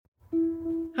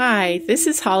Hi, this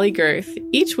is Holly Girth.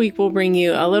 Each week we'll bring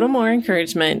you a little more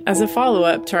encouragement as a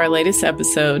follow-up to our latest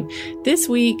episode. This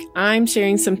week, I'm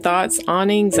sharing some thoughts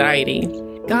on anxiety.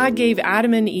 God gave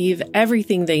Adam and Eve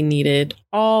everything they needed,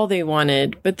 all they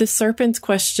wanted, but the serpent's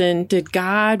question, did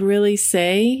God really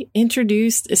say,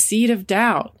 introduced a seed of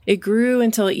doubt. It grew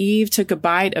until Eve took a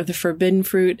bite of the forbidden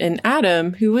fruit, and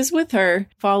Adam, who was with her,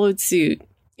 followed suit.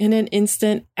 In an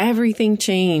instant, everything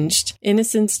changed.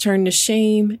 Innocence turned to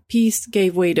shame, peace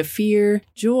gave way to fear,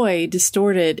 joy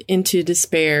distorted into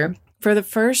despair. For the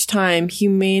first time,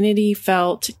 humanity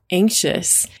felt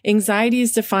anxious. Anxiety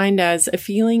is defined as a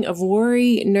feeling of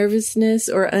worry, nervousness,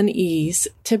 or unease,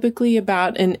 typically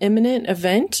about an imminent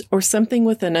event or something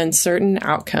with an uncertain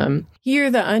outcome. Here,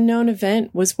 the unknown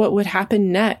event was what would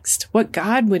happen next, what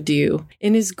God would do.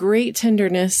 In his great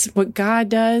tenderness, what God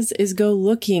does is go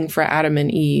looking for Adam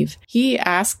and Eve. He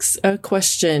asks a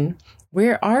question.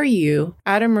 Where are you?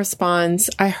 Adam responds,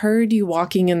 I heard you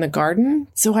walking in the garden,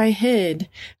 so I hid.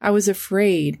 I was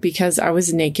afraid because I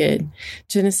was naked.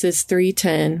 Genesis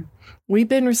 3:10. We've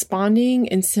been responding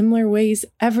in similar ways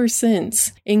ever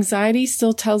since. Anxiety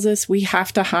still tells us we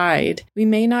have to hide. We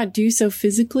may not do so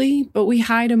physically, but we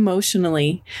hide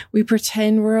emotionally. We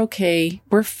pretend we're okay.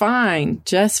 We're fine,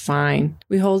 just fine.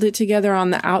 We hold it together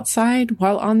on the outside,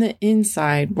 while on the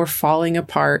inside, we're falling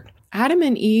apart. Adam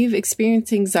and Eve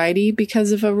experienced anxiety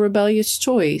because of a rebellious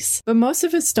choice, but most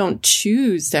of us don't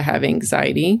choose to have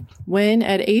anxiety. When,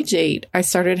 at age 8, I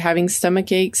started having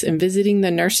stomach aches and visiting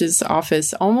the nurse's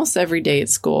office almost every day at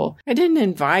school, I didn't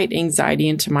invite anxiety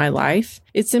into my life.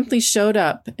 It simply showed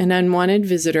up, an unwanted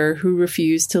visitor who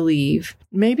refused to leave.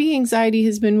 Maybe anxiety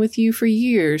has been with you for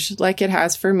years, like it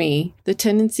has for me. The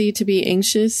tendency to be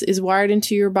anxious is wired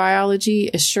into your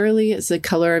biology as surely as the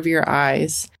color of your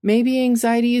eyes. Maybe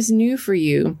anxiety is new for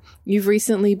you. You've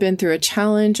recently been through a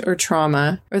challenge or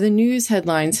trauma, or the news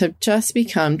headlines have just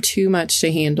become too much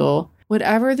to handle.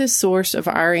 Whatever the source of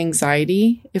our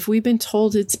anxiety, if we've been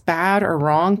told it's bad or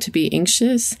wrong to be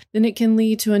anxious, then it can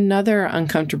lead to another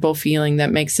uncomfortable feeling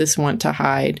that makes us want to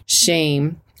hide: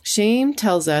 shame. Shame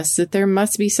tells us that there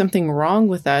must be something wrong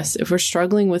with us if we're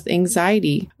struggling with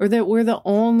anxiety, or that we're the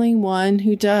only one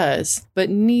who does, but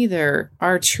neither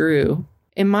are true.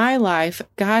 In my life,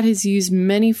 God has used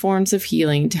many forms of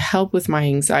healing to help with my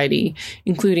anxiety,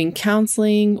 including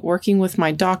counseling, working with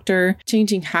my doctor,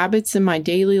 changing habits in my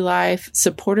daily life,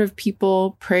 supportive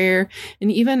people, prayer,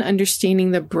 and even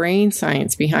understanding the brain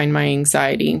science behind my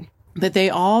anxiety. But they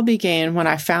all began when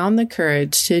I found the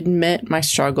courage to admit my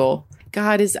struggle.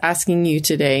 God is asking you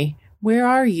today, where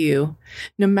are you?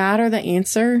 No matter the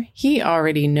answer, he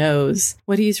already knows.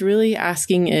 What he's really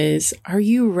asking is, are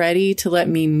you ready to let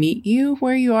me meet you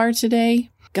where you are today?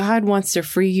 God wants to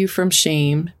free you from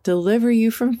shame, deliver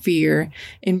you from fear,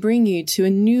 and bring you to a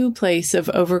new place of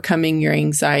overcoming your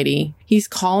anxiety. He's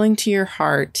calling to your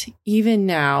heart, even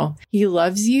now. He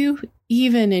loves you,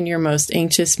 even in your most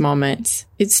anxious moments.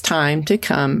 It's time to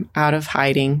come out of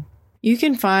hiding. You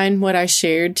can find what I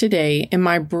shared today in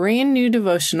my brand new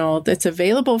devotional that's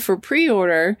available for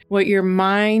pre-order, What Your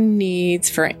Mind Needs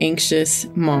for Anxious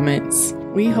Moments.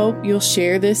 We hope you'll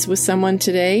share this with someone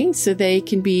today so they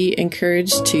can be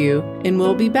encouraged too. And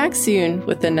we'll be back soon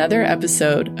with another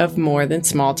episode of More Than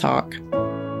Small Talk.